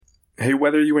Hey,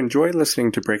 whether you enjoy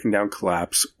listening to Breaking Down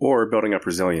Collapse or Building Up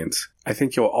Resilience, I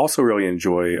think you'll also really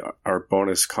enjoy our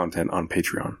bonus content on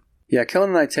Patreon. Yeah,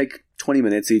 Kellen and I take 20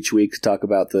 minutes each week to talk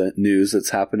about the news that's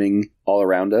happening all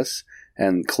around us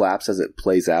and Collapse as it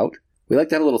plays out. We like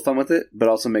to have a little fun with it, but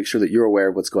also make sure that you're aware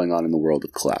of what's going on in the world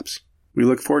of Collapse. We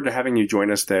look forward to having you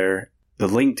join us there. The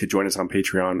link to join us on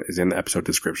Patreon is in the episode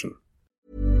description.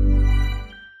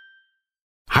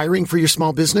 Hiring for your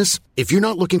small business? If you're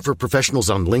not looking for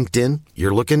professionals on LinkedIn,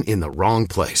 you're looking in the wrong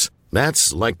place.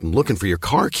 That's like looking for your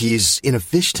car keys in a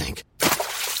fish tank.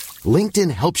 LinkedIn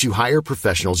helps you hire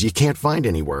professionals you can't find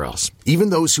anywhere else,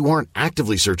 even those who aren't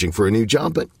actively searching for a new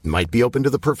job but might be open to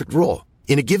the perfect role.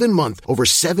 In a given month, over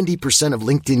 70% of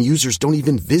LinkedIn users don't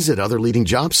even visit other leading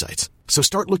job sites. So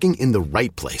start looking in the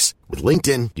right place. With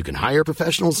LinkedIn, you can hire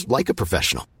professionals like a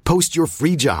professional. Post your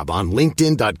free job on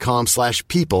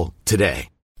linkedin.com/people today.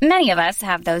 Many of us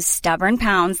have those stubborn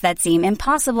pounds that seem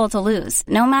impossible to lose,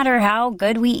 no matter how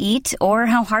good we eat or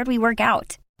how hard we work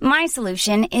out. My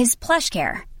solution is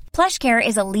PlushCare. PlushCare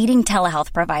is a leading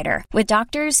telehealth provider with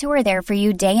doctors who are there for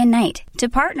you day and night to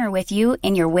partner with you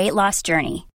in your weight loss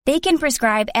journey. They can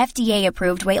prescribe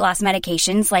FDA-approved weight loss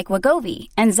medications like Wegovy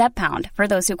and Zepbound for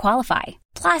those who qualify.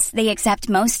 Plus, they accept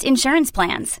most insurance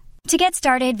plans. To get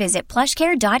started, visit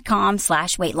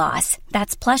plushcare.com/weightloss.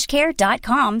 That's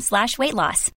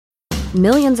plushcare.com/weightloss.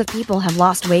 Millions of people have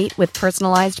lost weight with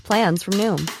personalized plans from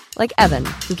Noom. Like Evan,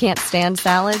 who can't stand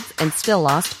salads and still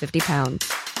lost 50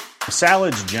 pounds.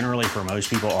 Salads generally for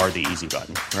most people are the easy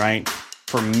button, right?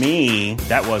 For me,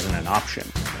 that wasn't an option.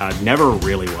 I never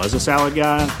really was a salad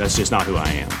guy. That's just not who I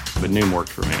am. But Noom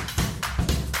worked for me.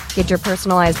 Get your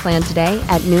personalized plan today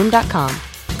at Noom.com.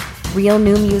 Real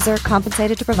Noom user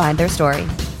compensated to provide their story.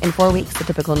 In 4 weeks, the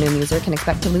typical Noom user can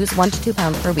expect to lose 1 to 2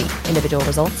 pounds per week. Individual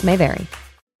results may vary.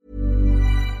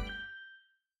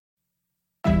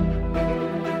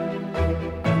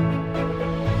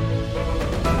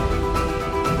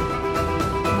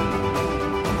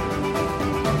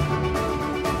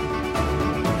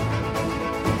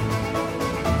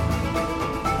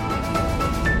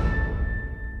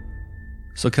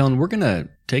 So, Kellen, we're going to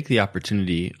take the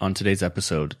opportunity on today's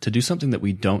episode to do something that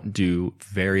we don't do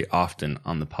very often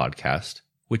on the podcast,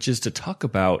 which is to talk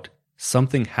about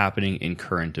something happening in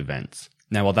current events.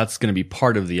 Now, while that's going to be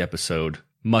part of the episode,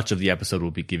 much of the episode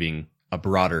will be giving a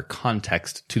broader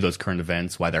context to those current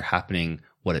events, why they're happening,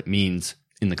 what it means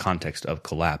in the context of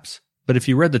Collapse. But if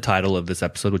you read the title of this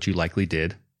episode, which you likely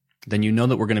did, then you know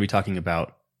that we're going to be talking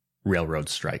about railroad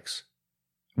strikes.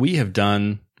 We have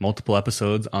done multiple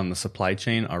episodes on the supply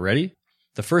chain already.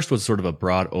 The first was sort of a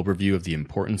broad overview of the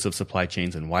importance of supply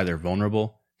chains and why they're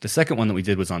vulnerable. The second one that we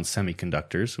did was on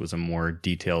semiconductors. It was a more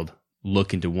detailed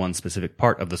look into one specific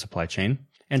part of the supply chain.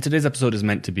 And today's episode is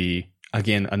meant to be,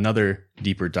 again, another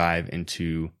deeper dive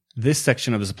into this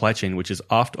section of the supply chain, which is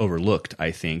oft overlooked,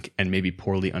 I think, and maybe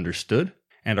poorly understood.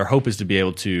 And our hope is to be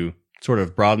able to sort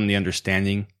of broaden the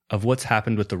understanding of what's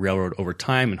happened with the railroad over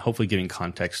time and hopefully giving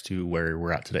context to where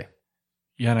we're at today.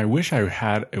 Yeah, and I wish I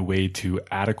had a way to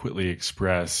adequately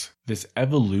express this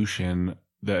evolution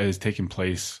that has taken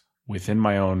place within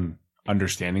my own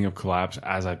understanding of Collapse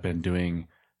as I've been doing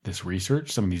this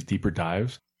research, some of these deeper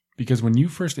dives. Because when you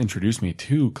first introduced me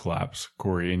to Collapse,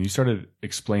 Corey, and you started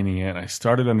explaining it, and I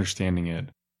started understanding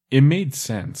it, it made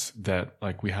sense that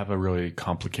like we have a really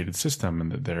complicated system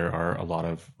and that there are a lot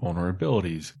of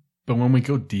vulnerabilities. But when we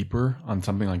go deeper on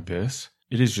something like this,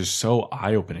 it is just so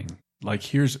eye-opening. Like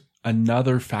here's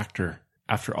another factor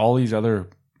after all these other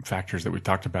factors that we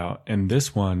talked about. And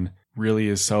this one really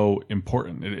is so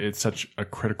important. It's such a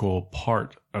critical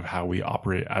part of how we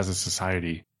operate as a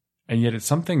society. And yet it's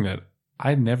something that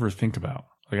I never think about.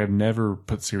 Like I've never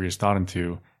put serious thought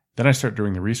into. Then I start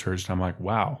doing the research and I'm like,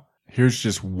 wow, here's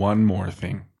just one more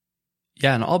thing.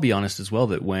 Yeah, and I'll be honest as well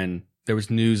that when there was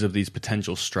news of these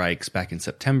potential strikes back in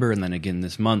September and then again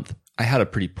this month, I had a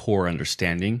pretty poor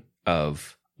understanding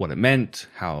of what it meant,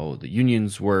 how the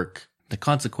unions work, the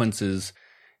consequences.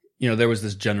 You know, there was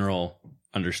this general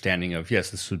understanding of,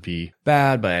 yes, this would be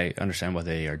bad, but I understand why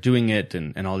they are doing it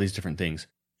and all these different things.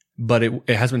 But it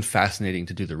has been fascinating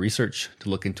to do the research, to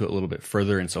look into it a little bit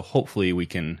further. And so hopefully we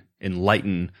can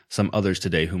enlighten some others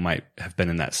today who might have been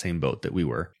in that same boat that we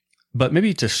were. But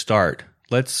maybe to start,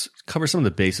 let's cover some of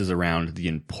the bases around the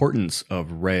importance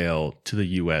of rail to the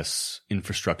U.S.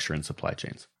 infrastructure and supply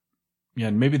chains. Yeah,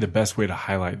 and maybe the best way to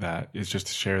highlight that is just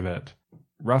to share that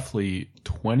roughly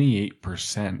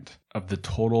 28% of the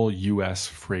total U.S.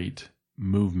 freight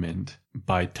movement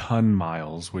by ton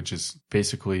miles, which is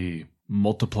basically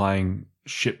multiplying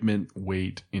shipment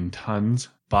weight in tons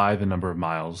by the number of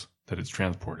miles that it's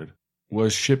transported,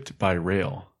 was shipped by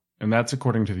rail. And that's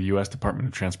according to the U.S. Department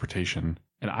of Transportation.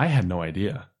 And I had no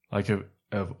idea. Like,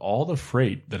 of all the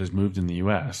freight that is moved in the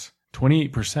U.S.,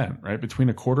 28%, right? Between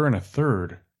a quarter and a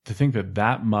third, to think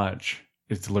that much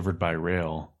is delivered by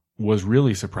rail was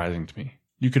really surprising to me.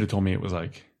 You could have told me it was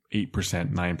like 8%,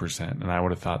 9%, and I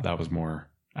would have thought that was more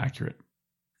accurate.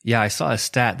 Yeah, I saw a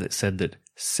stat that said that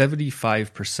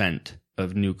 75%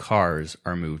 of new cars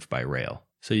are moved by rail.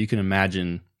 So you can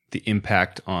imagine the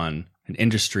impact on an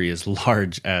industry as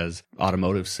large as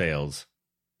automotive sales.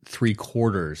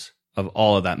 3/4 of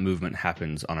all of that movement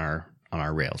happens on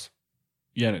our rails.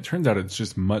 Yeah, and it turns out it's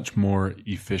just much more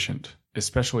efficient,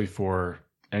 especially for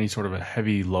any sort of a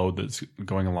heavy load that's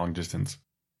going a long distance.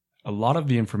 A lot of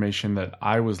the information that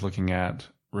I was looking at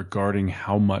regarding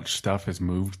how much stuff is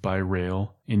moved by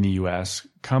rail in the U.S.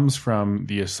 comes from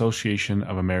the Association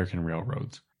of American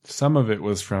Railroads. Some of it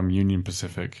was from Union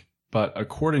Pacific, but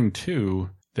according to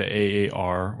the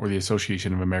AAR, or the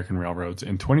Association of American Railroads,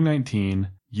 in 2019,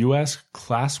 U.S.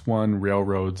 Class 1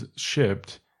 railroads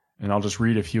shipped, and I'll just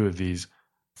read a few of these,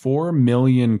 4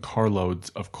 million carloads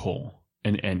of coal.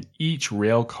 And each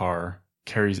rail car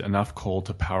carries enough coal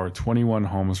to power 21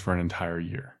 homes for an entire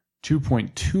year.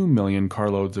 2.2 million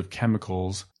carloads of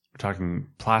chemicals. We're talking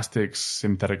plastics,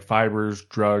 synthetic fibers,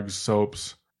 drugs,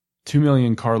 soaps. 2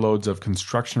 million carloads of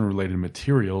construction-related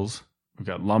materials. We've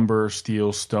got lumber,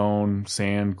 steel, stone,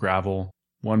 sand, gravel.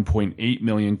 1.8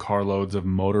 million carloads of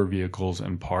motor vehicles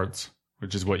and parts,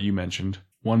 which is what you mentioned.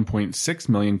 1.6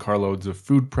 million carloads of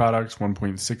food products,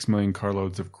 1.6 million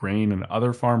carloads of grain and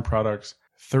other farm products,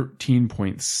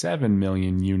 13.7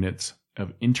 million units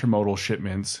of intermodal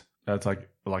shipments. That's like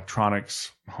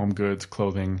electronics, home goods,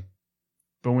 clothing.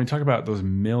 But when we talk about those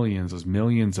millions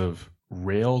of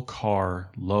rail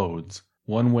car loads,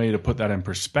 one way to put that in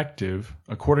perspective,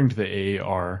 according to the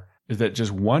AAR, is that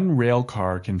just one rail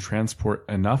car can transport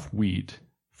enough wheat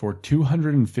for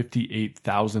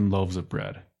 258,000 loaves of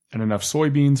bread and enough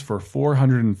soybeans for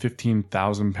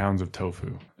 415,000 pounds of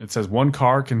tofu. It says one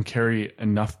car can carry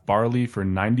enough barley for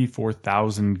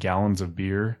 94,000 gallons of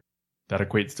beer. That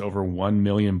equates to over 1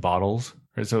 million bottles.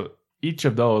 Right? So each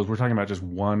of those, we're talking about just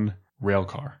one rail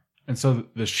car. And so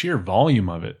the sheer volume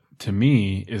of it, to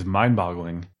me, is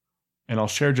mind-boggling. And I'll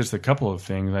share just a couple of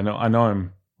things. I know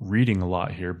I'm reading a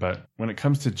lot here, but when it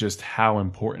comes to just how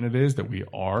important it is that we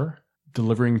are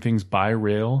delivering things by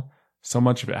rail, so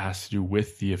much of it has to do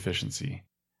with the efficiency.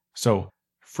 So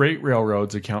freight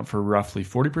railroads account for roughly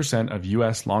 40% of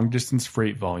U.S. long-distance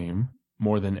freight volume,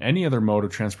 more than any other mode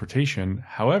of transportation.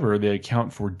 However, they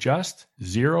account for just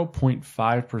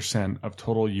 0.5% of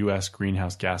total U.S.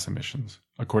 greenhouse gas emissions,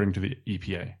 according to the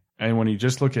EPA. And when you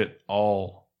just look at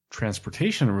all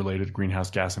transportation-related greenhouse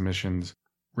gas emissions,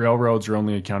 railroads are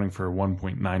only accounting for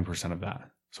 1.9% of that.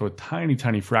 So a tiny,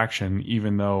 tiny fraction,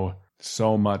 even though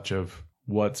so much of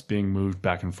what's being moved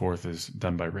back and forth is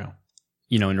done by rail.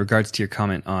 You know, in regards to your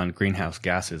comment on greenhouse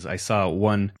gases, I saw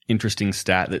one interesting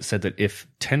stat that said that if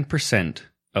 10%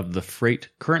 of the freight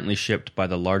currently shipped by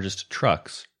the largest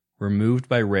trucks were moved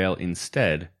by rail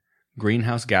instead,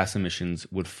 greenhouse gas emissions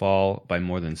would fall by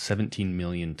more than 17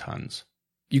 million tons.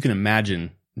 You can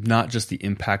imagine not just the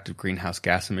impact of greenhouse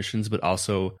gas emissions, but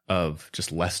also of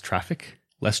just less traffic,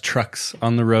 less trucks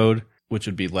on the road, which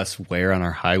would be less wear on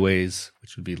our highways,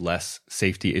 which would be less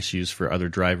safety issues for other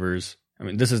drivers. I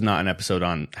mean, this is not an episode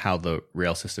on how the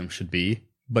rail system should be,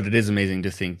 but it is amazing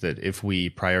to think that if we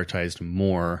prioritized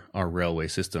more our railway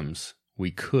systems,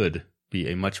 we could be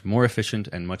a much more efficient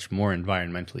and much more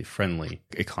environmentally friendly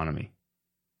economy.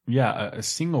 Yeah, a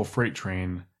single freight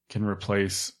train can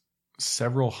replace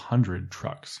several hundred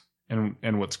trucks.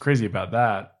 And what's crazy about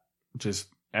that,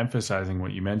 just emphasizing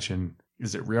what you mentioned,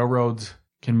 is that railroads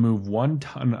can move 1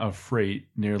 ton of freight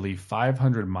nearly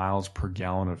 500 miles per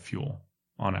gallon of fuel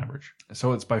on average.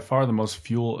 So it's by far the most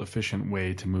fuel efficient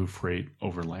way to move freight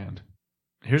over land.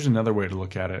 Here's another way to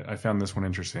look at it. I found this one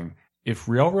interesting. If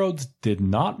railroads did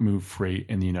not move freight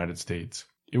in the United States,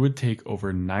 it would take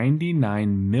over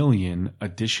 99 million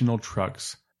additional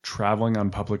trucks traveling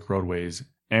on public roadways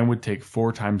and would take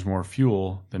 4 times more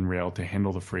fuel than rail to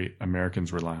handle the freight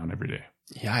Americans rely on every day.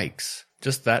 Yikes.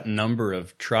 Just that number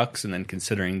of trucks, and then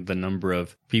considering the number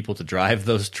of people to drive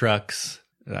those trucks,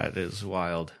 that is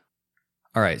wild.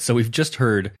 All right, so we've just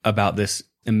heard about this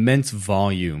immense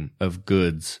volume of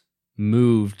goods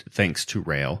moved thanks to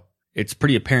rail. It's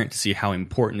pretty apparent to see how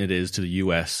important it is to the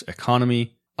U.S.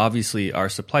 economy. Obviously, our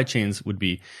supply chains would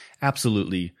be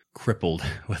absolutely crippled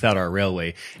without our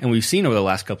railway. And we've seen over the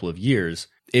last couple of years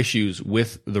issues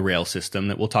with the rail system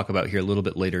that we'll talk about here a little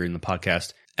bit later in the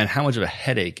podcast, and how much of a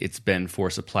headache it's been for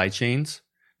supply chains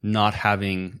not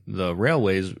having the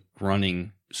railways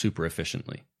running super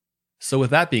efficiently. So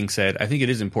with that being said, I think it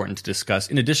is important to discuss,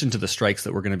 in addition to the strikes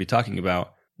that we're going to be talking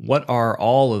about, what are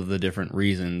all of the different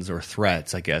reasons or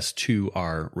threats, I guess, to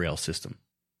our rail system?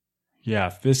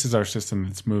 Yeah, this is our system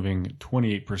that's moving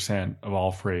 28% of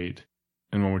all freight.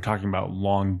 And when we're talking about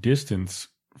long distance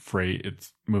freight,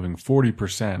 it's moving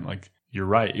 40%. Like, you're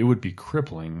right, it would be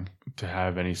crippling to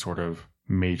have any sort of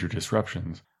major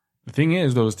disruptions. The thing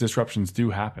is, those disruptions do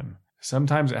happen.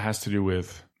 Sometimes it has to do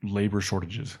with labor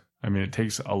shortages. I mean, it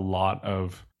takes a lot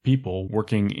of people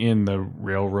working in the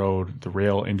railroad, the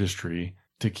rail industry,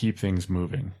 to keep things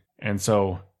moving. And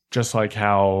so just like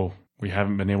how we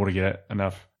haven't been able to get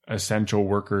enough essential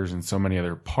workers in so many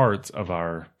other parts of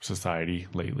our society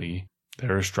lately,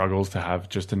 there are struggles to have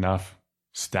just enough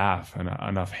staff and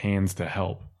enough hands to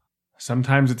help.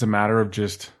 Sometimes it's a matter of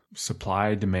just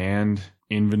supply, demand,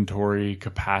 inventory,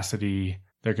 capacity.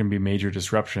 There can be major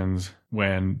disruptions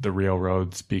when the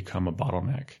railroads become a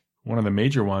bottleneck. One of the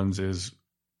major ones is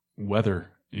weather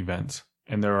events.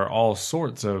 And there are all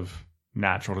sorts of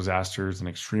natural disasters and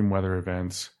extreme weather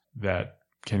events that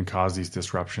can cause these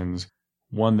disruptions.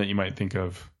 One that you might think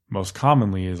of most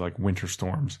commonly is like winter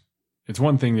storms. It's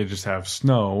one thing to just have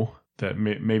snow, that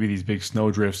maybe these big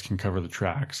snow drifts can cover the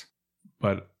tracks,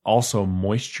 but also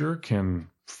moisture can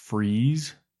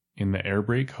freeze in the air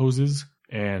brake hoses.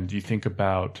 And you think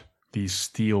about these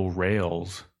steel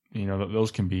rails,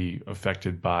 those can be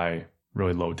affected by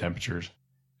really low temperatures.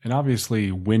 And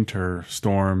obviously winter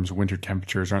storms, winter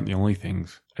temperatures aren't the only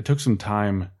things. I took some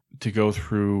time to go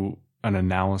through an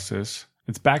analysis.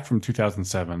 It's back from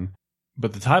 2007,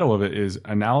 but the title of it is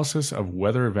Analysis of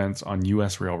Weather Events on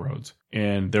U.S. Railroads.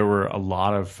 And there were a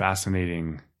lot of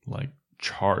fascinating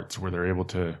charts where they're able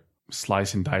to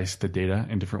slice and dice the data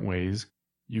in different ways.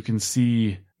 You can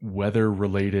see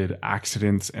weather-related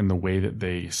accidents and the way that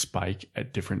they spike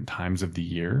at different times of the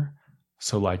year.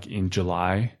 So like in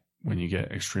July, when you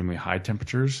get extremely high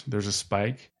temperatures, there's a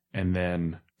spike. And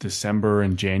then December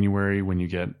and January, when you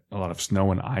get a lot of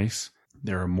snow and ice,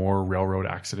 there are more railroad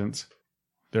accidents.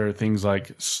 There are things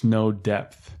like snow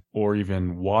depth or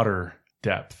even water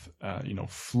depth,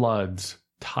 floods,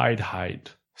 tide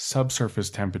height,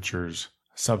 subsurface temperatures,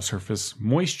 subsurface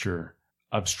moisture,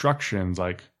 obstructions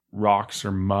like rocks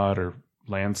or mud or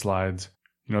landslides.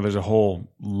 There's a whole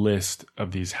list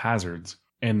of these hazards,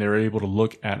 and they're able to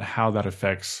look at how that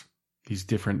affects these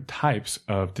different types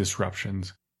of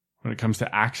disruptions. When it comes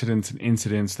to accidents and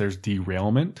incidents, there's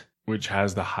derailment, which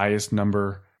has the highest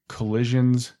number,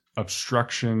 collisions,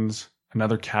 obstructions.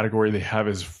 Another category they have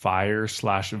is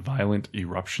fire/violent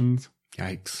eruptions.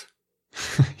 Yikes.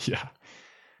 Yeah.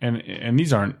 And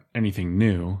these aren't anything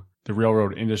new. The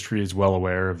railroad industry is well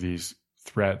aware of these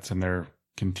threats, and they're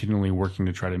continually working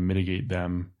to try to mitigate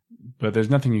them. But there's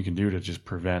nothing you can do to just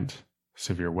prevent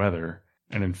severe weather.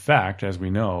 And in fact, as we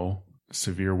know,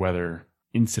 severe weather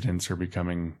incidents are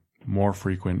becoming more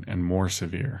frequent and more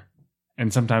severe.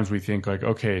 And sometimes we think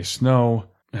okay, snow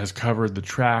has covered the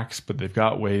tracks, but they've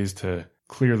got ways to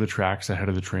clear the tracks ahead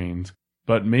of the trains.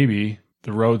 But maybe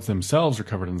the roads themselves are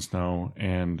covered in snow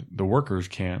and the workers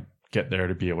can't get there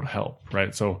to be able to help,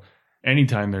 right? So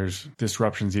anytime there's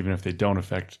disruptions, even if they don't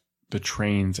affect the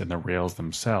trains and the rails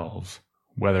themselves,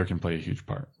 weather can play a huge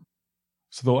part.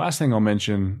 So the last thing I'll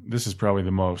mention, this is probably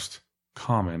the most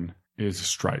common, is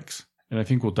strikes. And I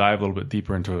think we'll dive a little bit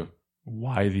deeper into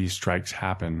why these strikes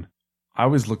happen. I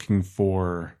was looking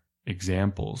for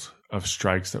examples of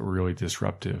strikes that were really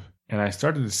disruptive. And I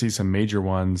started to see some major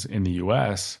ones in the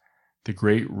US, the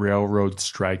Great Railroad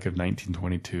Strike of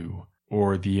 1922,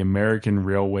 or the American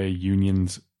Railway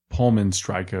Union's Pullman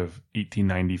Strike of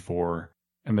 1894.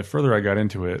 And the further I got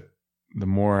into it, the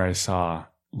more I saw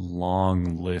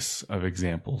long lists of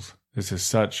examples. This is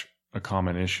such a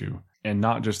common issue, and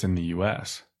not just in the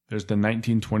US. There's the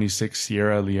 1926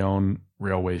 Sierra Leone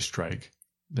Railway Strike,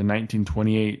 the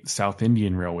 1928 South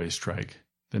Indian Railway Strike,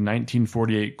 the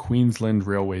 1948 Queensland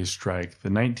Railway Strike, the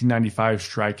 1995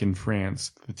 strike in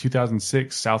France, the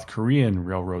 2006 South Korean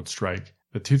Railroad Strike,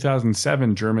 the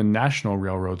 2007 German National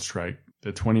Railroad Strike,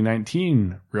 the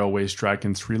 2019 Railway Strike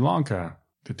in Sri Lanka,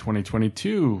 the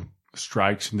 2022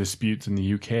 strikes and disputes in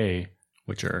the UK,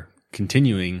 which are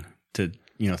continuing to,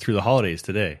 through the holidays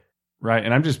today. Right.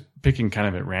 And I'm just picking kind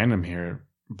of at random here,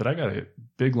 but I got a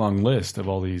big long list of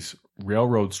all these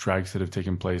railroad strikes that have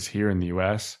taken place here in the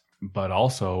US, but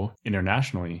also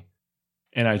internationally.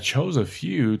 And I chose a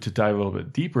few to dive a little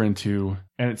bit deeper into.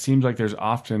 And it seems like there's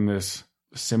often this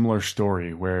similar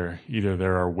story where either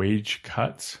there are wage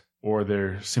cuts or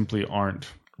there simply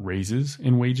aren't raises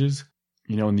in wages.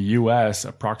 In the US,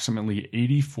 approximately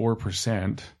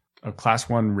 84% of Class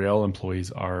 1 rail employees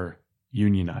are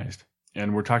unionized.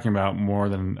 And we're talking about more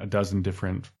than a dozen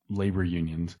different labor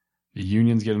unions. The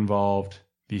unions get involved.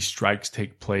 These strikes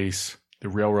take place. The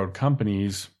railroad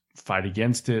companies fight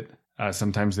against it.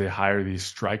 Sometimes they hire these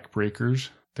strike breakers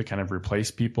to kind of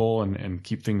replace people and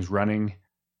keep things running.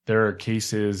 There are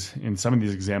cases in some of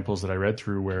these examples that I read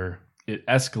through where it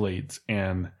escalates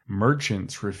and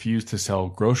merchants refuse to sell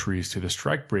groceries to the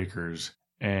strike breakers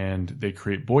and they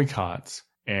create boycotts,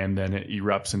 and then it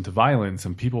erupts into violence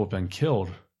and people have been killed.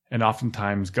 And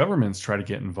oftentimes governments try to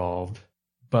get involved,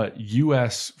 but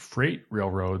U.S. freight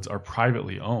railroads are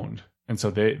privately owned. And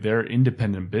so they're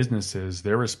independent businesses.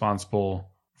 They're responsible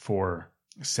for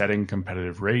setting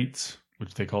competitive rates,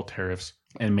 which they call tariffs,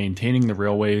 and maintaining the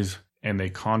railways. And they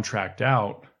contract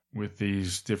out with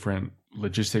these different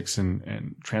logistics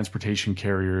and transportation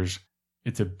carriers.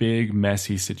 It's a big,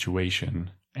 messy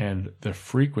situation. And the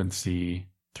frequency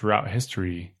throughout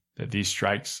history that these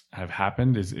strikes have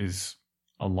happened is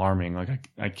alarming. Like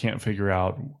I can't figure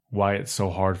out why it's so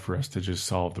hard for us to just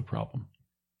solve the problem.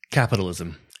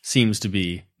 Capitalism seems to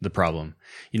be the problem.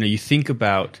 You think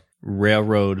about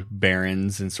railroad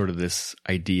barons and sort of this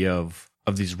idea of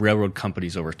these railroad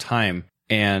companies over time.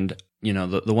 And,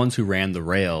 the ones who ran the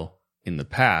rail in the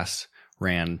past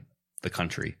ran the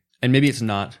country. And maybe it's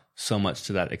not so much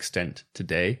to that extent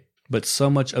today, but so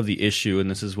much of the issue, and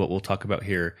this is what we'll talk about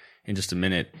here in just a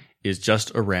minute, is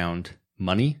just around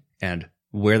money and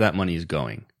where that money is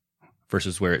going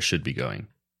versus where it should be going.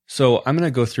 So I'm going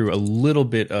to go through a little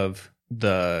bit of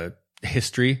the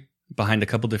history behind a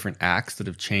couple different acts that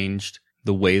have changed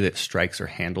the way that strikes are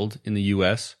handled in the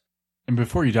U.S. And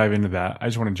before you dive into that, I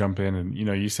just want to jump in and,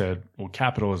 you said, well,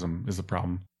 capitalism is the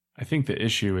problem. I think the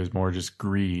issue is more just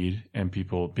greed and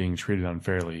people being treated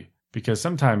unfairly, because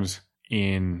sometimes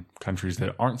in countries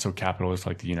that aren't so capitalist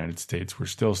like the United States, we're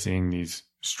still seeing these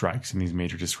strikes and these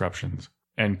major disruptions.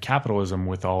 And capitalism,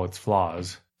 with all its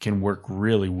flaws, can work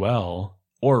really well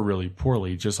or really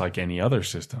poorly, just like any other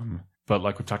system. But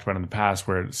like we've talked about in the past,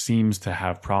 where it seems to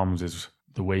have problems is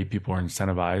the way people are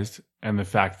incentivized and the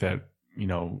fact that,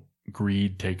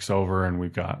 greed takes over and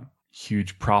we've got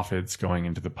huge profits going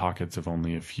into the pockets of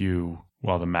only a few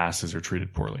while the masses are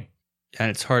treated poorly. And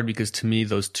it's hard because to me,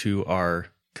 those two are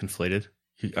conflated.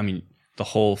 I mean, the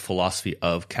whole philosophy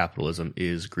of capitalism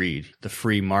is greed. The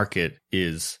free market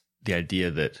is the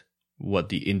idea that what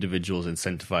the individual is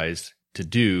incentivized to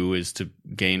do is to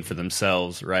gain for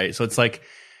themselves, right? So it's like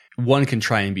one can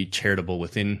try and be charitable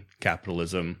within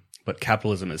capitalism, but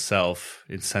capitalism itself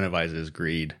incentivizes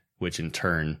greed, which in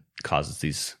turn causes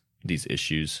these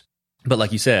issues. But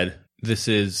like you said, this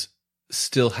is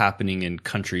still happening in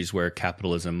countries where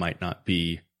capitalism might not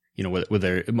be, where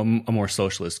they're a more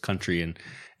socialist country.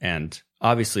 And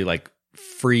obviously, like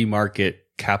free market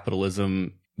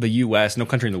capitalism, the U.S., no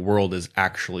country in the world is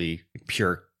actually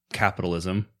pure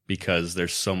capitalism, because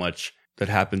there's so much that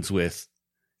happens with,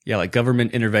 like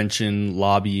government intervention,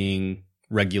 lobbying,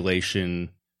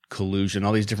 regulation, collusion,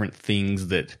 all these different things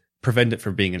that prevent it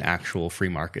from being an actual free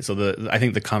market. So I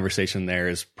think the conversation there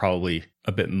is probably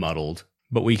a bit muddled,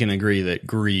 but we can agree that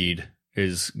greed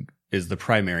is the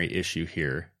primary issue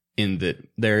here, in that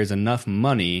there is enough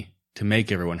money to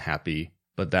make everyone happy,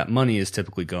 but that money is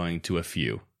typically going to a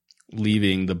few,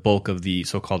 leaving the bulk of the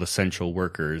so-called essential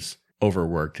workers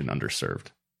overworked and underserved.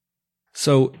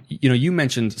 So, you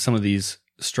mentioned some of these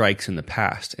strikes in the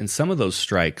past, and some of those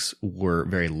strikes were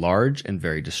very large and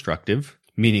very destructive,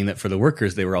 meaning that for the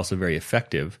workers, they were also very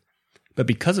effective. But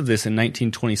because of this, in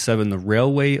 1927, the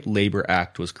Railway Labor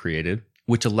Act was created,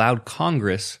 which allowed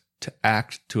Congress to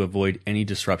act to avoid any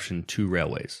disruption to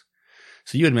railways.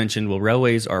 So you had mentioned, well,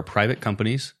 railways are private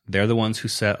companies. They're the ones who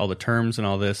set all the terms and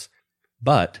all this.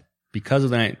 But because of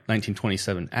the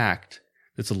 1927 Act,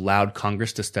 it's allowed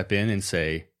Congress to step in and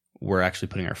say, we're actually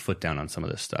putting our foot down on some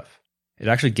of this stuff. It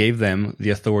actually gave them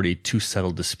the authority to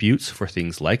settle disputes for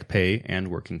things like pay and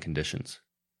working conditions.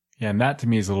 Yeah, and that to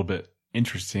me is a little bit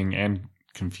interesting and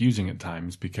confusing at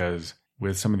times, because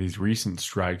with some of these recent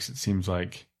strikes, it seems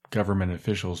like government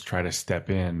officials try to step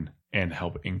in and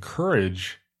help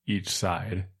encourage each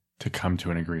side to come to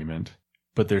an agreement,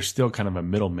 but there's still kind of a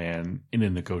middleman in a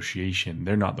negotiation.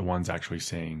 They're not the ones actually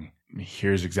saying,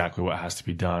 here's exactly what has to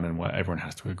be done and what everyone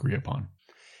has to agree upon.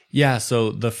 Yeah,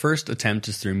 so the first attempt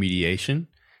is through mediation.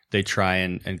 They try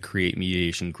and create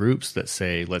mediation groups that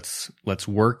say, let's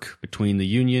work between the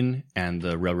union and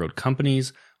the railroad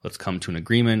companies. Let's come to an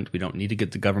agreement. We don't need to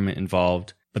get the government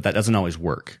involved, but that doesn't always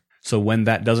work. So when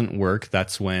that doesn't work,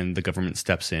 that's when the government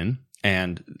steps in.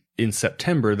 And in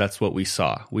September, that's what we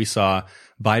saw. We saw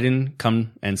Biden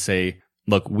come and say,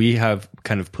 look, we have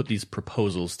kind of put these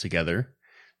proposals together.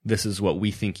 This is what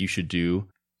we think you should do.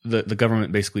 the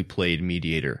government basically played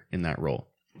mediator in that role.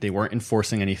 They weren't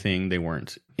enforcing anything. They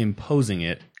weren't imposing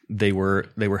it. They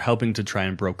were helping to try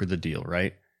and broker the deal,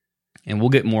 right? And we'll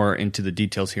get more into the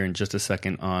details here in just a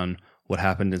second on what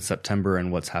happened in September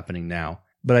and what's happening now.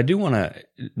 But I do want to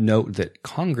note that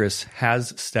Congress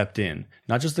has stepped in.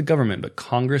 Not just the government, but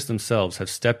Congress themselves have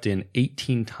stepped in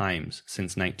 18 times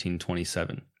since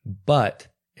 1927. But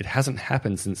it hasn't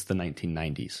happened since the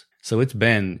 1990s. So it's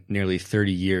been nearly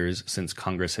 30 years since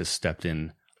Congress has stepped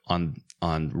in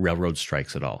on railroad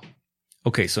strikes at all.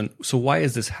 Okay, so why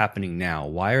is this happening now?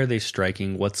 Why are they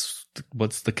striking? What's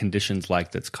the conditions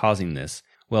like that's causing this?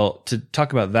 Well, to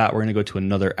talk about that, we're going to go to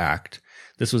another act.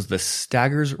 This was the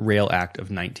Staggers Rail Act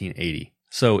of 1980.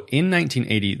 So in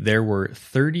 1980, there were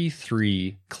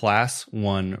 33 Class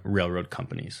 1 railroad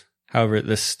companies. However,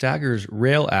 the Staggers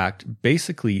Rail Act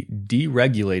basically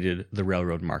deregulated the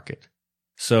railroad market.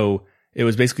 So it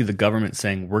was basically the government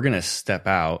saying, we're going to step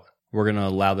out. We're going to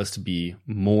allow this to be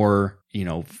more,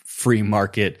 free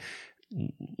market,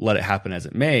 let it happen as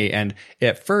it may. And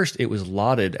at first, it was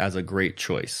lauded as a great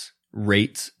choice.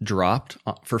 Rates dropped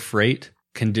for freight.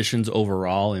 Conditions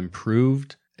overall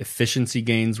improved. Efficiency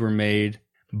gains were made.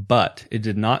 But it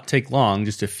did not take long,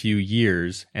 just a few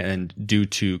years, and due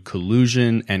to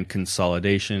collusion and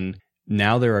consolidation,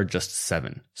 now there are just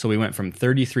 7. So we went from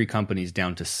 33 companies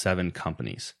down to 7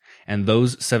 companies. And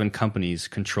those 7 companies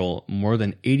control more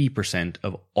than 80%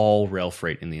 of all rail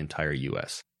freight in the entire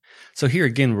US. So here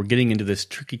again, we're getting into this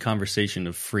tricky conversation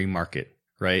of free market,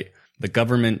 right? The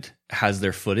government has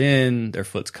their foot in, their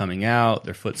foot's coming out,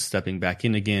 their foot's stepping back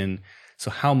in again.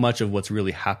 So how much of what's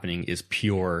really happening is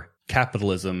pure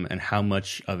capitalism and how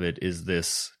much of it is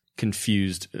this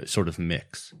confused sort of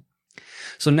mix?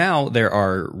 So now there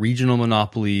are regional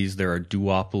monopolies, there are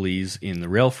duopolies in the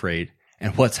rail freight.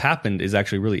 And what's happened is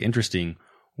actually really interesting.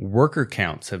 Worker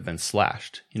counts have been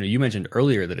slashed. You mentioned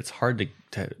earlier that it's hard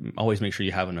to always make sure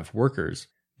you have enough workers,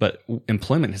 but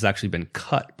employment has actually been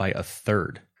cut by a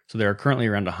third. So there are currently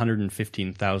around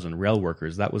 115,000 rail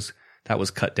workers. That was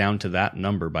cut down to that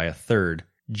number by a third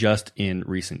just in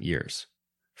recent years.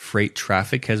 Freight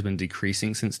traffic has been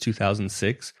decreasing since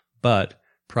 2006, but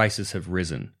prices have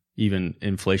risen, even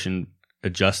inflation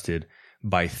adjusted,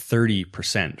 by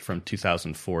 30% from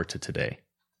 2004 to today.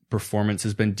 Performance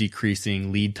has been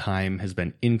decreasing, lead time has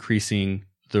been increasing,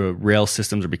 the rail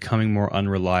systems are becoming more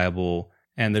unreliable,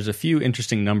 and there's a few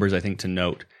interesting numbers I think to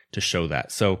note to show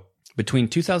that. So between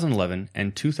 2011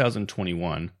 and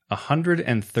 2021,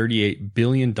 $138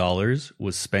 billion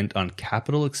was spent on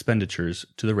capital expenditures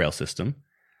to the rail system.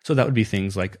 So that would be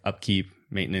things like upkeep,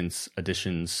 maintenance,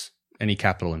 additions, any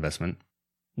capital investment.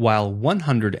 While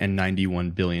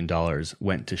 $191 billion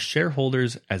went to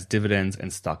shareholders as dividends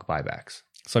and stock buybacks.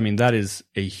 So, that is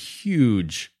a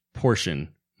huge portion,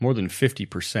 more than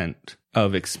 50%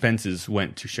 of expenses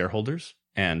went to shareholders,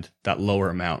 and that lower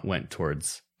amount went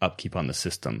towards upkeep on the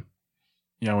system.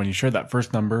 Yeah, when you shared that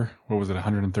first number, what was it,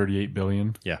 138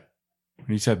 billion? Yeah.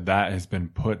 When you said that has been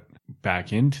put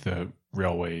back into the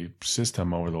railway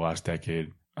system over the last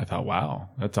decade, I thought, wow,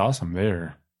 that's awesome.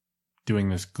 They're doing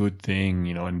this good thing,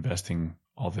 investing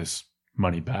all this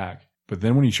money back. But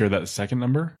then when you share that second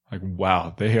number, like,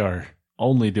 wow, they are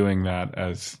only doing that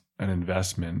as an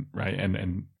investment, right?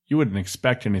 And you wouldn't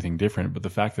expect anything different, but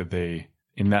the fact that they,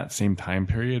 in that same time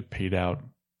period, paid out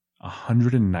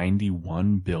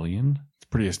 $191 billion, it's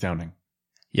pretty astounding.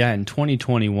 Yeah, in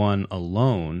 2021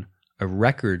 alone, a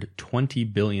record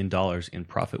 $20 billion in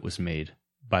profit was made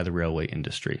by the railway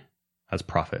industry as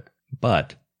profit.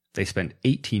 But they spent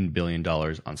 $18 billion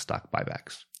on stock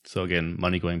buybacks. So again,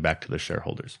 money going back to the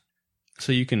shareholders.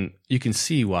 So you can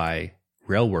see why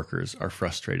rail workers are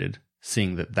frustrated,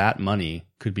 seeing that money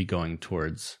could be going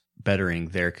towards bettering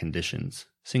their conditions,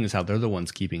 seeing as how they're the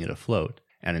ones keeping it afloat,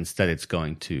 and instead it's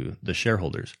going to the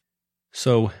shareholders.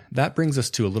 So that brings us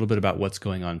to a little bit about what's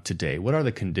going on today. What are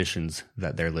the conditions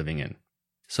that they're living in?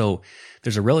 So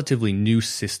there's a relatively new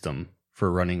system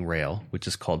for running rail, which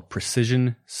is called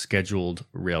precision scheduled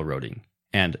railroading.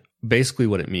 And basically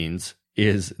what it means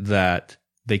is that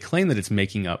they claim that it's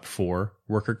making up for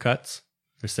worker cuts.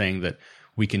 They're saying that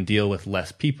we can deal with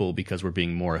less people because we're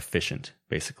being more efficient,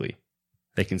 basically.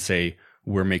 They can say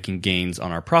we're making gains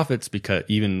on our profits because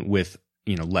even with,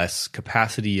 less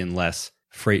capacity and less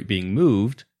freight being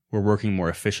moved, we're working more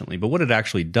efficiently. But what it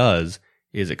actually does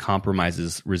is it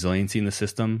compromises resiliency in the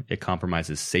system, it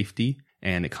compromises safety,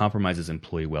 and it compromises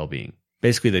employee well-being.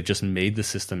 Basically, they've just made the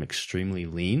system extremely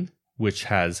lean, which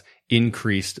has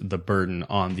increased the burden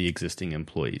on the existing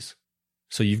employees.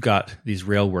 So you've got these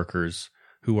rail workers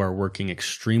who are working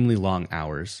extremely long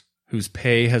hours, whose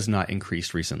pay has not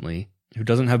increased recently, who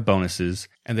doesn't have bonuses,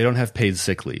 and they don't have paid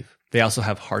sick leave. They also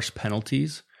have harsh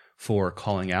penalties for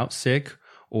calling out sick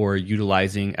or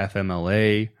utilizing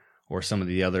FMLA or some of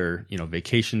the other,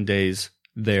 vacation days.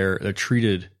 They're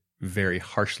treated very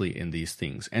harshly in these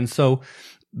things. And so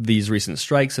these recent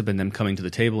strikes have been them coming to the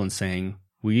table and saying,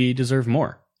 we deserve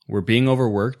more. We're being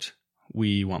overworked.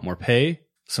 We want more pay.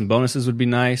 Some bonuses would be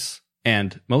nice.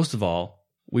 And most of all,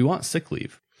 we want sick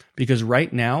leave. Because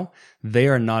right now, they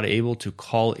are not able to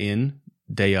call in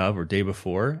day of or day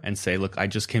before and say, look, I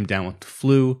just came down with the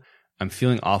flu. I'm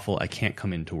feeling awful. I can't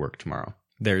come into work tomorrow.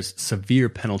 There's severe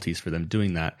penalties for them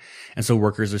doing that. And so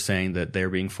workers are saying that they're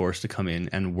being forced to come in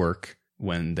and work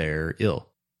when they're ill.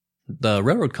 The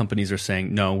railroad companies are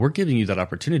saying, no, we're giving you that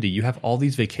opportunity. You have all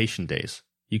these vacation days.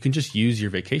 You can just use your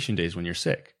vacation days when you're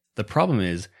sick. The problem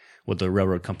is, what the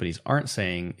railroad companies aren't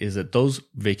saying is that those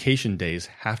vacation days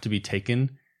have to be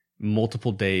taken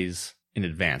multiple days in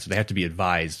advance. They have to be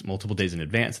advised multiple days in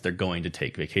advance that they're going to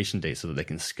take vacation days so that they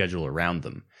can schedule around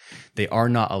them. They are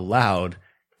not allowed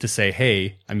to say,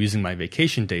 hey, I'm using my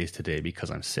vacation days today because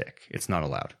I'm sick. It's not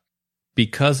allowed.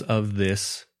 Because of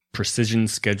this precision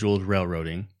scheduled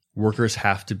railroading, workers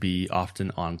have to be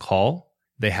often on call.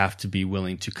 They have to be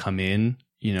willing to come in,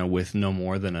 with no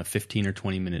more than a 15 or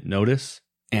 20 minute notice.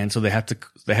 And so they have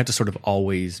to sort of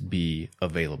always be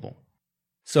available.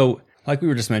 So like we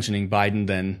were just mentioning, Biden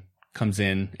then comes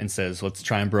in and says, let's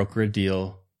try and broker a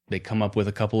deal. They come up with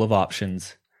a couple of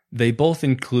options. They both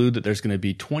include that there's going to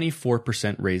be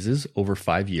 24% raises over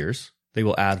 5 years. They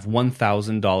will add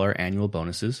 $1,000 annual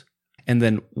bonuses. And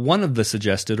then one of the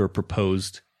suggested or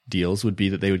proposed deals would be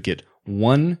that they would get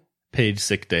 1 paid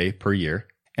sick day per year.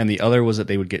 And the other was that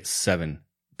they would get 7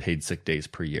 paid sick days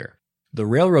per year. The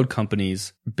railroad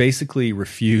companies basically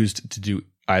refused to do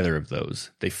either of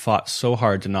those. They fought so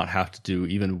hard to not have to do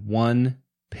even 1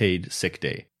 paid sick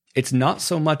day. It's not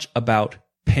so much about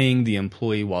paying the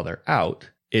employee while they're out.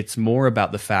 It's more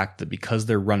about the fact that because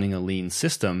they're running a lean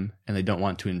system and they don't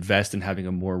want to invest in having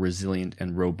a more resilient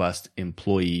and robust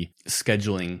employee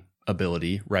scheduling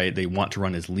ability, right? They want to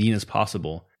run as lean as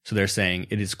possible. So they're saying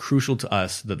it is crucial to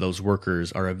us that those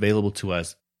workers are available to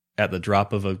us at the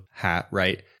drop of a hat,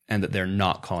 right? And that they're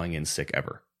not calling in sick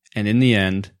ever. And in the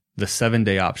end, the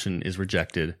 7-day option is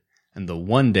rejected and the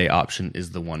 1-day option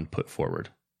is the one put forward.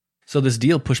 So this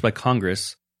deal pushed by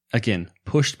Congress, again,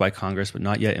 pushed by Congress, but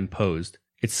not yet imposed,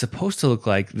 it's supposed to look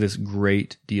like this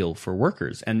great deal for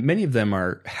workers. And many of them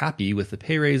are happy with the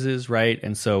pay raises, right?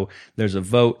 And so there's a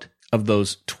vote of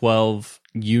those 12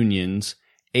 unions,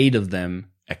 8 of them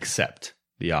accept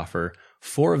the offer,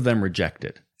 4 of them reject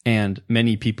it. And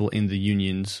many people in the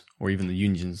unions, or even the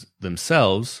unions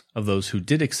themselves, of those who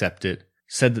did accept it,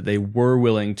 said that they were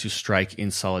willing to strike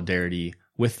in solidarity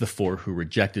with the 4 who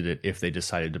rejected it if they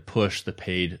decided to push the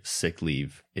paid sick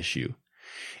leave issue.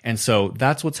 And so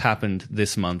that's what's happened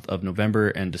this month of November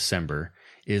and December,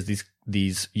 is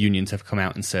these unions have come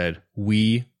out and said,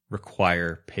 we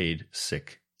require paid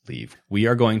sick leave. We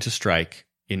are going to strike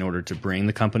in order to bring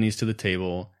the companies to the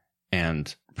table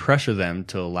and pressure them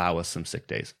to allow us some sick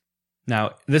days.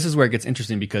 Now, this is where it gets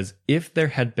interesting, because if there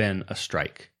had been a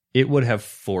strike, it would have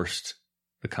forced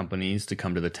the companies to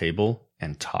come to the table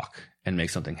and talk and make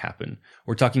something happen.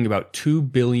 We're talking about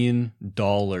 $2 billion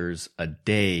a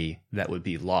day that would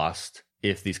be lost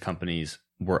if these companies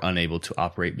were unable to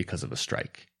operate because of a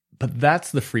strike. But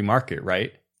that's the free market,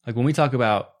 right? Like when we talk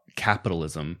about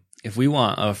capitalism, if we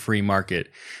want a free market,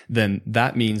 then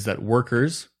that means that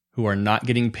workers who are not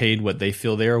getting paid what they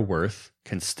feel they are worth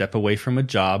can step away from a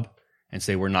job and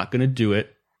say, we're not going to do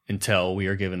it until we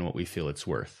are given what we feel it's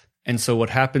worth. And so what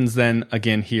happens then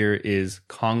again here is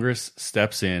Congress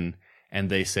steps in and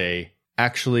they say,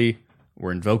 actually,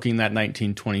 we're invoking that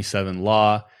 1927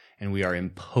 law and we are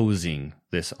imposing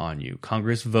this on you.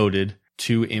 Congress voted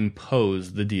to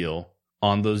impose the deal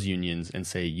on those unions and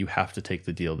say, you have to take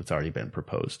the deal that's already been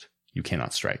proposed. You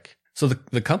cannot strike. So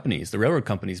the companies, the railroad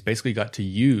companies, basically got to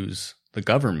use the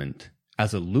government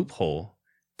as a loophole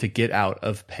to get out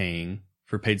of paying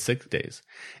for paid sick days.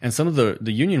 And some of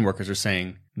the union workers are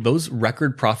saying those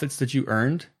record profits that you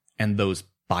earned and those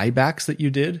buybacks that you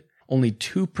did, only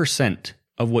 2%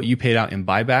 of what you paid out in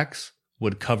buybacks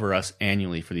would cover us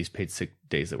annually for these paid sick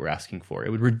days that we're asking for.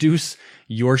 It would reduce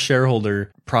your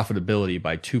shareholder profitability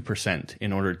by 2%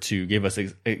 in order to give us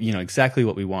exactly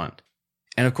what we want.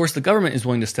 And of course, the government is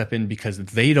willing to step in because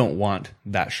they don't want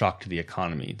that shock to the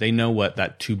economy. They know what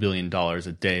that $2 billion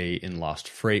a day in lost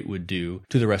freight would do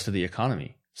to the rest of the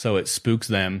economy. So it spooks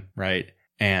them, right?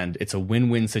 And it's a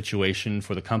win-win situation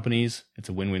for the companies. It's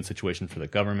a win-win situation for the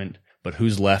government. But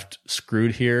who's left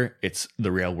screwed here? It's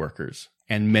the rail workers.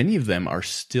 And many of them are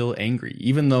still angry,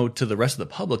 even though to the rest of the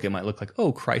public, it might look like,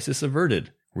 oh, crisis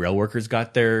averted. Rail workers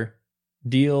got their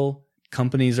deal.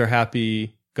 Companies are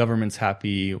happy. Government's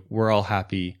happy. We're all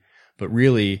happy. But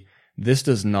really, this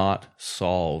does not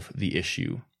solve the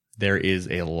issue. There is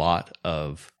a lot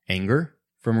of anger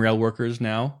from rail workers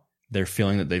now. They're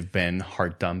feeling that they've been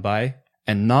hard done by.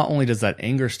 And not only does that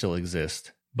anger still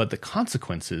exist, but the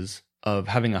consequences of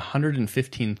having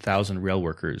 115,000 rail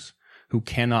workers who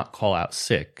cannot call out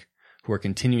sick, who are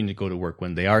continuing to go to work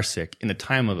when they are sick in a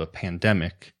time of a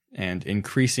pandemic and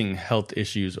increasing health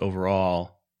issues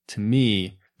overall, to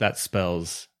me, that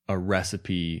spells a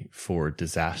recipe for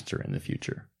disaster in the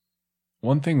future.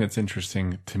 One thing that's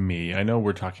interesting to me, I know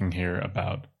we're talking here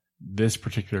about this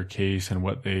particular case and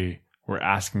what they were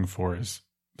asking for is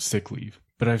sick leave,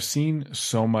 but I've seen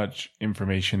so much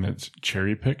information that's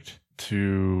cherry-picked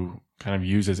to kind of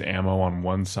use as ammo on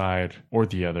one side or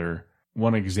the other.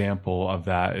 One example of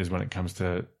that is when it comes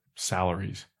to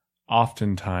salaries.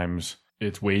 Oftentimes,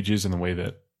 it's wages and the way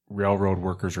that railroad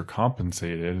workers are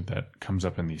compensated that comes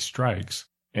up in these strikes.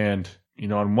 And,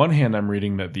 on one hand, I'm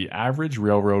reading that the average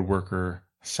railroad worker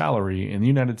salary in the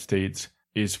United States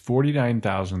is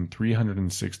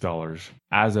 $49,306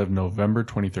 as of November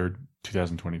 23rd,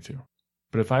 2022.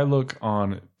 But if I look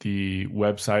on the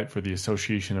website for the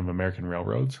Association of American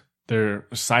Railroads, they're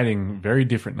citing very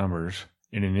different numbers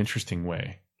in an interesting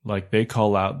way. Like they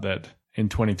call out that in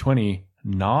 2020,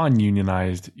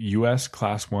 non-unionized U.S.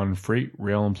 Class 1 freight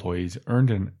rail employees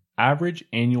earned an average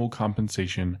annual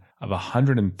compensation of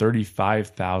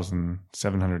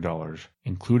 $135,700,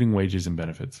 including wages and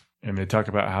benefits. And they talk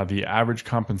about how the average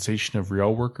compensation of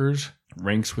rail workers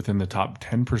ranks within the top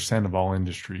 10% of all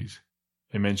industries.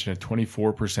 They mention a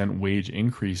 24% wage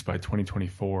increase by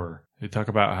 2024. They talk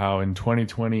about how in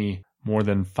 2020, more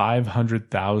than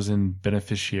 500,000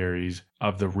 beneficiaries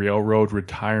of the railroad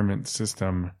retirement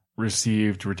system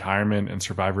received retirement and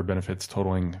survivor benefits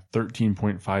totaling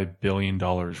 $13.5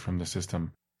 billion from the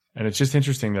system. And it's just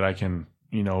interesting that I can,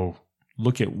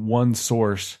 look at one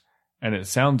source and it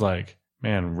sounds like,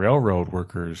 man, railroad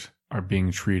workers are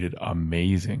being treated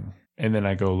amazing. And then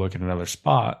I go look at another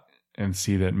spot and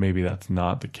see that maybe that's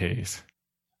not the case.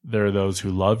 There are those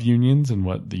who love unions and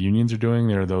what the unions are doing.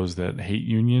 There are those that hate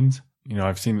unions.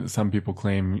 I've seen that some people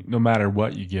claim no matter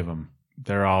what you give them,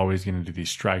 they're always going to do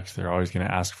these strikes. They're always going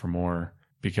to ask for more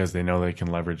because they know they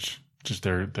can leverage just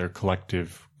their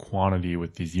collective quantity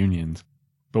with these unions.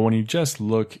 But when you just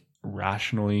look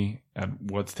rationally at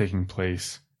what's taking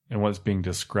place and what's being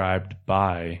described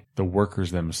by the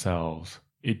workers themselves,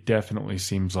 it definitely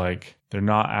seems like they're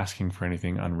not asking for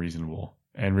anything unreasonable.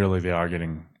 And really they are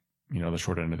getting, the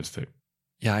short end of the stick.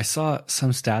 Yeah, I saw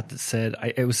some stat that said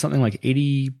it was something like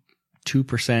 82%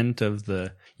 of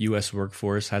the U.S.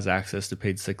 workforce has access to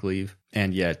paid sick leave.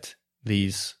 And yet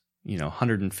these,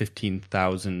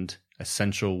 115,000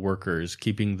 essential workers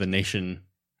keeping the nation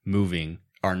moving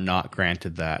are not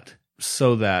granted that,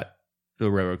 so that the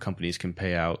railroad companies can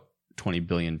pay out $20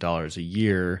 billion a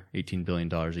year, $18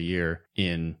 billion a year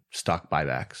in stock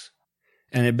buybacks.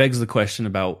 And it begs the question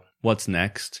about what's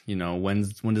next.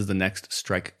 When does the next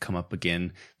strike come up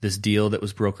again? This deal that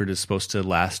was brokered is supposed to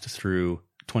last through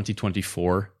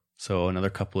 2024, so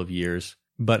another couple of years.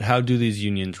 But how do these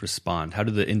unions respond? How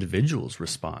do the individuals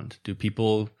respond? Do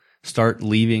people start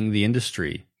leaving the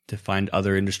industry to find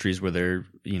other industries where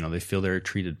they feel they're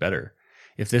treated better?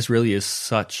 If this really is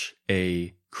such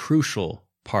a crucial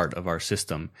part of our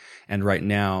system, and right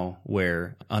now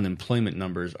where unemployment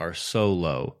numbers are so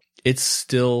low, it's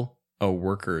still a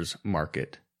workers'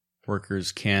 market.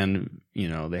 Workers can,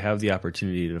 they have the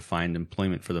opportunity to find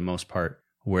employment for the most part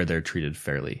where they're treated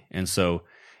fairly. And so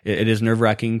it is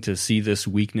nerve-wracking to see this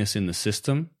weakness in the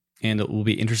system, and it will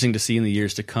be interesting to see in the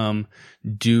years to come,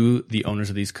 do the owners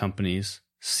of these companies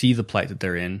see the plight that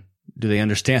they're in? Do they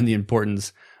understand the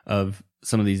importance of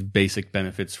some of these basic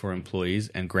benefits for employees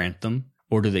and grant them?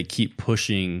 Or do they keep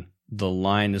pushing the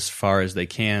line as far as they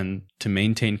can to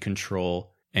maintain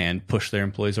control and push their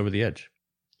employees over the edge?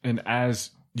 And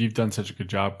as you've done such a good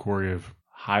job, Corey, of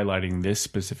highlighting this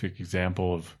specific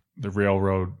example of the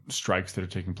railroad strikes that are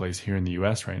taking place here in the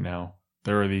U.S. right now,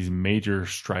 there are these major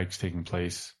strikes taking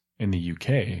place in the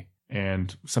U.K.,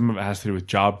 and some of it has to do with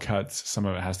job cuts. Some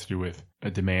of it has to do with a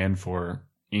demand for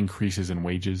increases in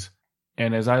wages.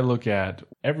 And as I look at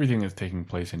everything that's taking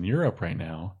place in Europe right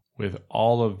now, with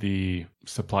all of the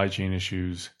supply chain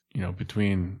issues,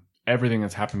 between everything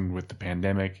that's happened with the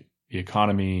pandemic, the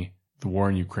economy, the war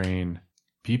in Ukraine,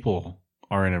 people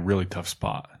are in a really tough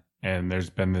spot. And there's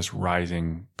been this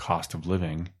rising cost of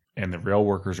living, and the rail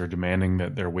workers are demanding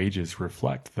that their wages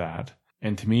reflect that.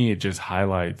 And to me, it just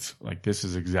highlights like this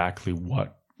is exactly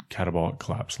what catabolic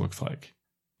collapse looks like,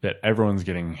 that everyone's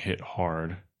getting hit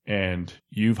hard. And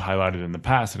you've highlighted in the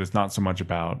past that it's not so much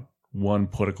about one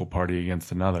political party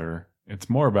against another. It's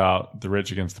more about the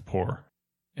rich against the poor.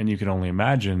 And you can only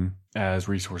imagine as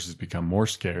resources become more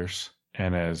scarce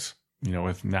and as,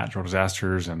 with natural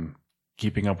disasters and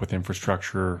keeping up with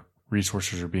infrastructure,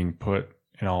 resources are being put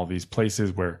in all these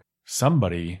places where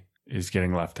somebody is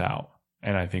getting left out.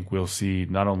 And I think we'll see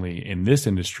not only in this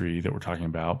industry that we're talking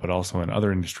about, but also in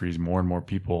other industries, more and more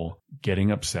people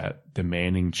getting upset,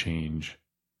 demanding change,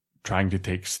 trying to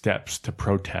take steps to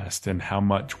protest. And how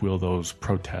much will those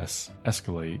protests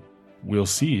escalate? We'll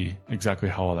see exactly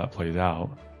how all that plays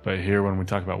out. But here, when we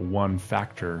talk about one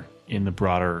factor in the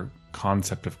broader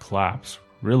concept of collapse,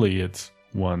 really it's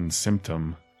one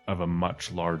symptom of a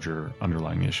much larger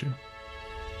underlying issue.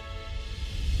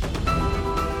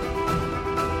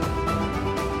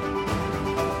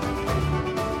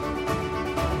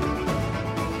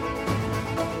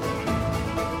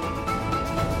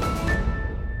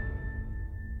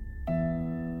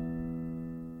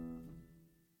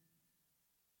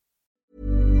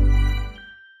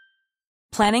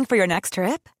 Planning for your next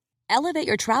trip? Elevate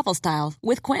your travel style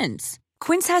with Quince.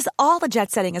 Quince has all the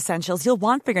jet-setting essentials you'll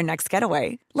want for your next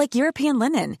getaway, like European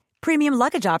linen, premium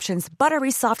luggage options,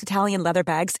 buttery soft Italian leather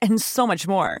bags, and so much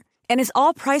more. And is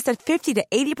all priced at 50 to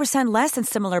 80% less than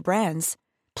similar brands.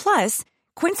 Plus,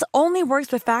 Quince only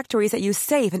works with factories that use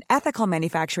safe and ethical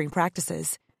manufacturing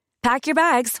practices. Pack your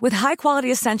bags with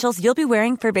high-quality essentials you'll be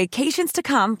wearing for vacations to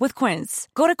come with Quince.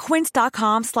 Go to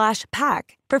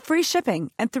quince.com/pack for free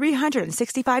shipping and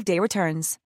 365-day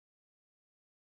returns.